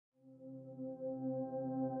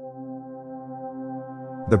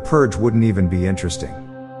The purge wouldn't even be interesting.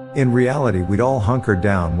 In reality, we'd all hunker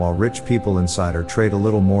down while rich people inside are treated a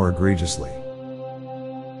little more egregiously.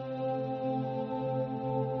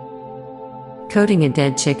 Coating a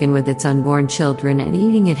dead chicken with its unborn children and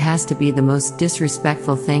eating it has to be the most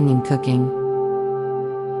disrespectful thing in cooking.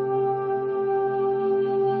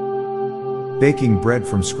 Baking bread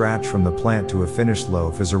from scratch from the plant to a finished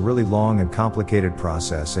loaf is a really long and complicated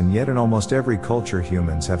process, and yet in almost every culture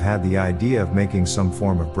humans have had the idea of making some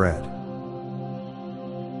form of bread.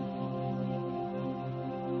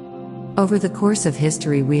 Over the course of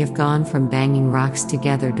history, we have gone from banging rocks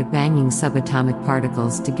together to banging subatomic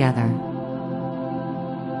particles together.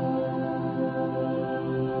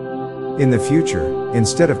 In the future,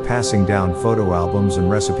 instead of passing down photo albums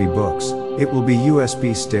and recipe books, it will be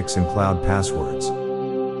USB sticks and cloud passwords.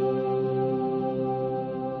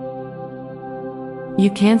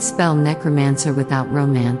 You can't spell necromancer without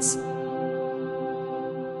romance.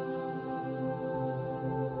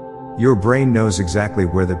 Your brain knows exactly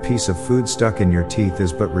where the piece of food stuck in your teeth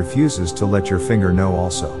is, but refuses to let your finger know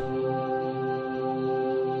also.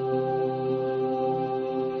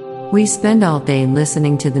 We spend all day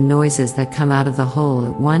listening to the noises that come out of the hole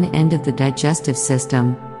at one end of the digestive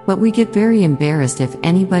system, but we get very embarrassed if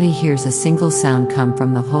anybody hears a single sound come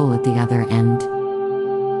from the hole at the other end.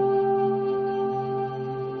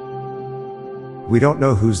 We don't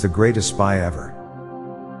know who's the greatest spy ever.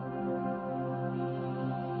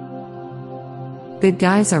 Good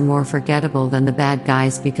guys are more forgettable than the bad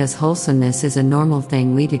guys because wholesomeness is a normal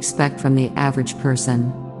thing we'd expect from the average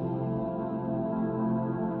person.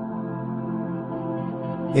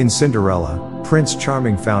 In Cinderella, Prince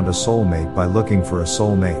Charming found a soulmate by looking for a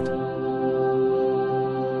soulmate.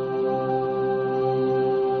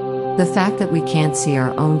 The fact that we can't see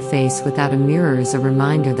our own face without a mirror is a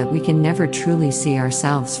reminder that we can never truly see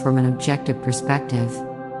ourselves from an objective perspective.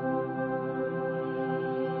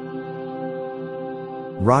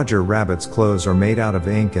 Roger Rabbit's clothes are made out of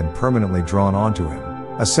ink and permanently drawn onto him,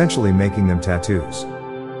 essentially making them tattoos.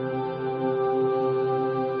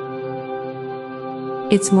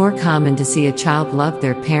 It's more common to see a child love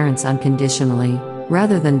their parents unconditionally,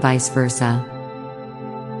 rather than vice versa.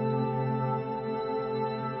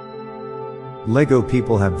 Lego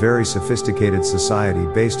people have very sophisticated society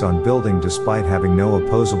based on building despite having no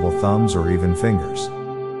opposable thumbs or even fingers.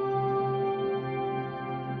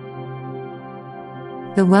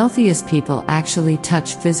 The wealthiest people actually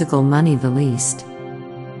touch physical money the least.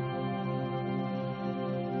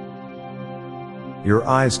 Your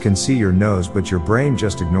eyes can see your nose, but your brain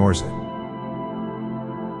just ignores it.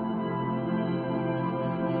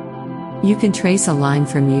 You can trace a line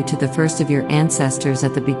from you to the first of your ancestors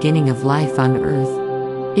at the beginning of life on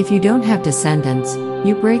Earth. If you don't have descendants,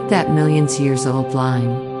 you break that millions-years-old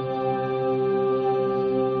line.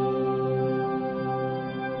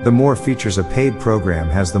 The more features a paid program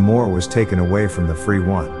has, the more was taken away from the free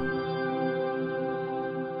one.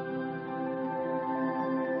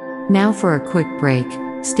 Now for a quick break,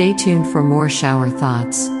 stay tuned for more shower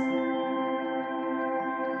thoughts.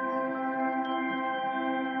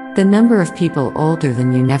 The number of people older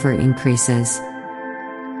than you never increases.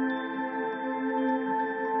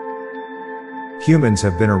 Humans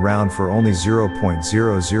have been around for only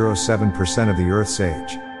 0.007% of the Earth's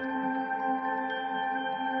age.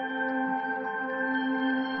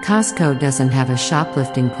 Costco doesn't have a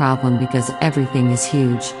shoplifting problem because everything is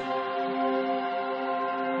huge.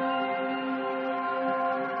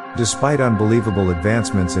 Despite unbelievable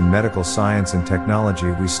advancements in medical science and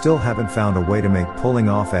technology, we still haven't found a way to make pulling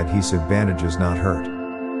off adhesive bandages not hurt.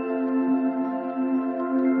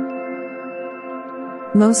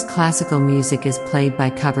 Most classical music is played by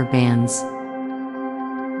cover bands.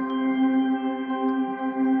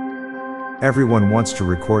 Everyone wants to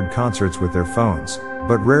record concerts with their phones,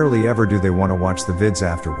 but rarely ever do they want to watch the vids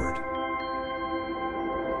afterward.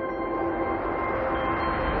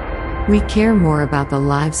 We care more about the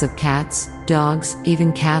lives of cats, dogs,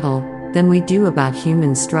 even cattle, than we do about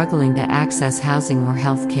humans struggling to access housing or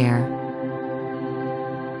health care.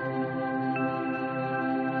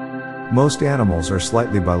 Most animals are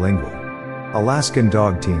slightly bilingual. Alaskan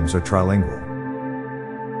dog teams are trilingual.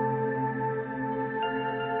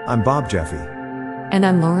 I'm Bob Jeffy. And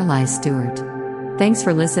I'm Lorelei Stewart. Thanks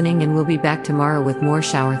for listening, and we'll be back tomorrow with more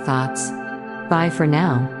shower thoughts. Bye for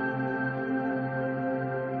now.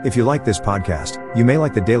 If you like this podcast, you may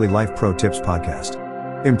like the Daily Life Pro Tips podcast.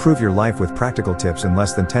 Improve your life with practical tips in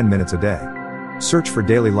less than 10 minutes a day. Search for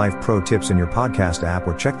Daily Life Pro Tips in your podcast app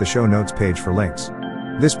or check the show notes page for links.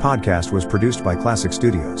 This podcast was produced by Classic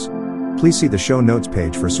Studios. Please see the show notes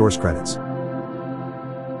page for source credits.